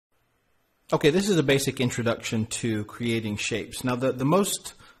Okay, this is a basic introduction to creating shapes. Now, the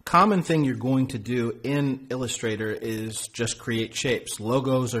most common thing you're going to do in Illustrator is just create shapes.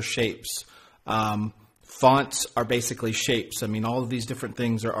 Logos are shapes. Fonts are basically shapes. I mean, all of these different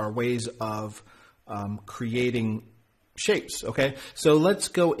things are ways of creating shapes, okay? So let's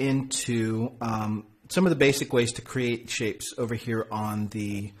go into some of the basic ways to create shapes over here on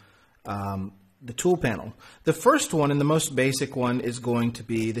the tool panel. The first one and the most basic one is going to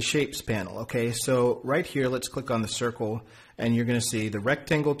be the shapes panel. Okay, so right here, let's click on the circle and you're going to see the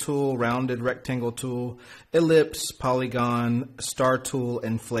rectangle tool, rounded rectangle tool, ellipse, polygon, star tool,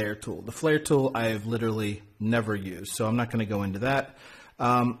 and flare tool. The flare tool I've literally never used, so I'm not going to go into that.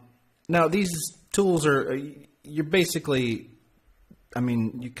 Now these tools you're basically, I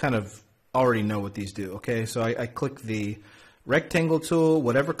mean, you kind of already know what these do. Okay, so I click the rectangle tool.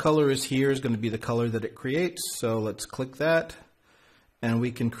 Whatever color is here is going to be the color that it creates. So let's click that and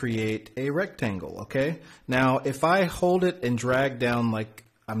we can create a rectangle. Okay. Now if I hold it and drag down like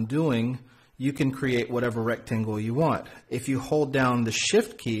I'm doing, you can create whatever rectangle you want. If you hold down the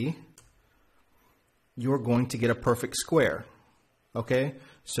shift key, you're going to get a perfect square. Okay.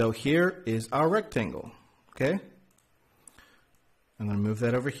 So here is our rectangle. Okay. I'm going to move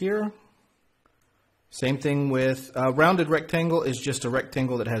that over here. Same thing with a rounded rectangle is just a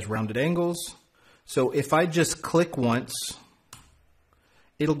rectangle that has rounded angles. So if I just click once,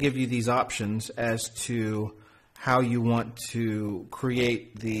 it'll give you these options as to how you want to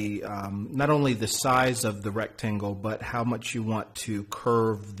create the not only the size of the rectangle, but how much you want to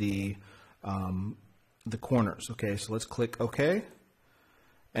curve the corners. Okay, so let's click OK,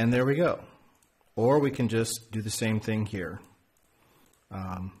 and there we go. Or we can just do the same thing here.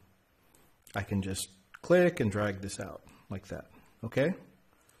 I can just click and drag this out like that. Okay?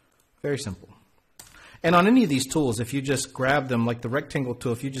 Very simple. And on any of these tools, if you just grab them, like the rectangle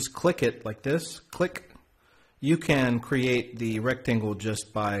tool, if you just click it like this, click, you can create the rectangle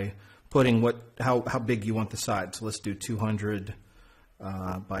just by putting how big you want the side. So let's do 200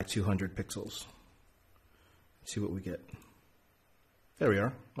 by 200 pixels. Let's see what we get. There we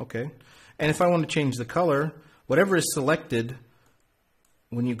are. Okay. And if I want to change the color, whatever is selected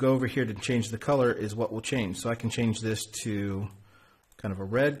when you go over here to change the color is what will change. So I can change this to kind of a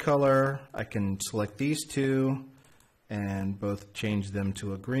red color. I can select these two and both change them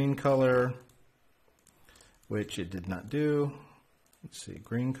to a green color, which it did not do. Let's see,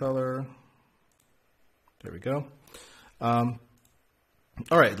 green color. There we go. All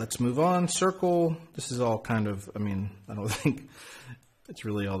right, let's move on. Circle. This is all kind of, I mean, I don't think it's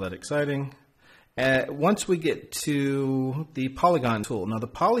really all that exciting. Once we get to the polygon tool. Now the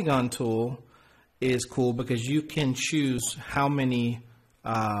polygon tool is cool because you can choose how many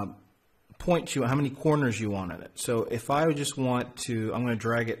points how many corners you want in it. So if I just want to, I'm going to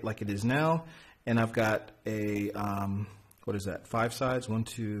drag it like it is now, and I've got a, what is that, 5 sides? 1,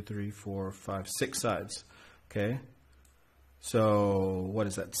 2, 3, 4, 5, 6 sides. Okay. So what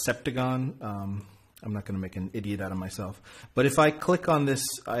is that, septagon? I'm not going to make an idiot out of myself. But if I click on this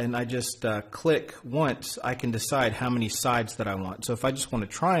and I just click once, I can decide how many sides that I want. So if I just want a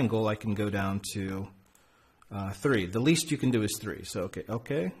triangle, I can go down to 3. The least you can do is 3. So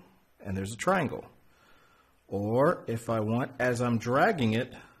okay, and there's a triangle. Or if I want, as I'm dragging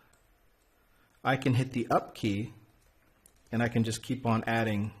it, I can hit the up key and I can just keep on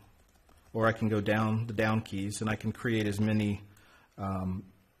adding, or I can go down the down keys and I can create as many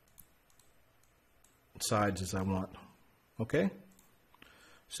sides as I want. Okay,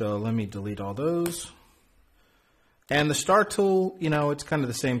 so let me delete all those. And the star tool, you know, it's kind of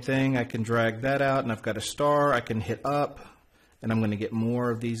the same thing. I can drag that out and I've got a star. I can hit up and I'm going to get more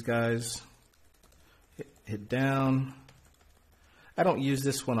of these guys. Hit down. I don't use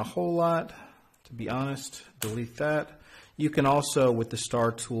this one a whole lot, to be honest. Delete that. You can also, with the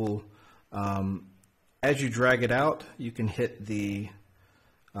star tool, as you drag it out, you can hit the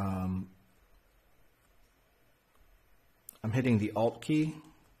I'm hitting the Alt key,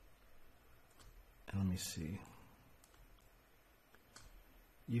 and let me see.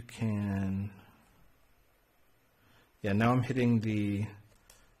 You can, yeah. Now I'm hitting the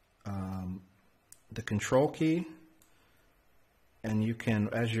Control key, and you can,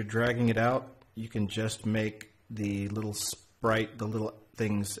 as you're dragging it out, you can just make the little sprite, the little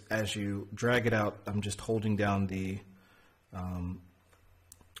things as you drag it out. I'm just holding down the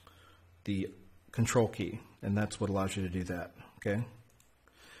Control key, and that's what allows you to do that. Okay,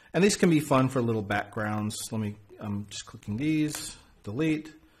 and these can be fun for little backgrounds. I'm just clicking these,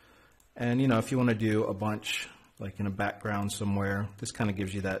 delete, and you know, if you want to do a bunch like in a background somewhere, this kind of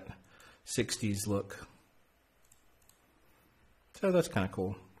gives you that 60s look. So that's kind of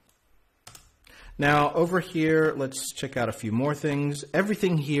cool. Now over here, let's check out a few more things.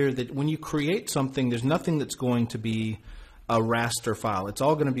 Everything here, that when you create something, there's nothing that's going to be a raster file. It's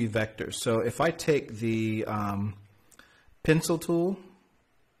all going to be vectors. So if I take the pencil tool,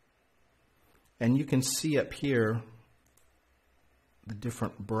 and you can see up here the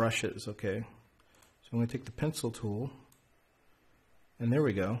different brushes, okay? So I'm going to take the pencil tool, and there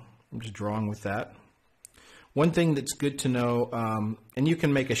we go. I'm just drawing with that. One thing that's good to know, and you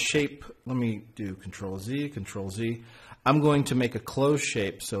can make a shape. Let me do Control Z, Control Z. I'm going to make a closed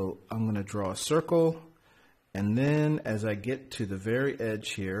shape, so I'm going to draw a circle, and then as I get to the very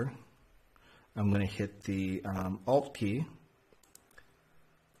edge here, I'm going to hit the Alt key,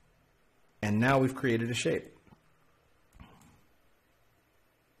 and now we've created a shape.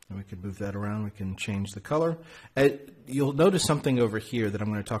 And we can move that around. We can change the color. You'll notice something over here that I'm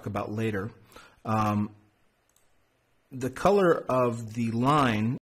going to talk about later. The color of the line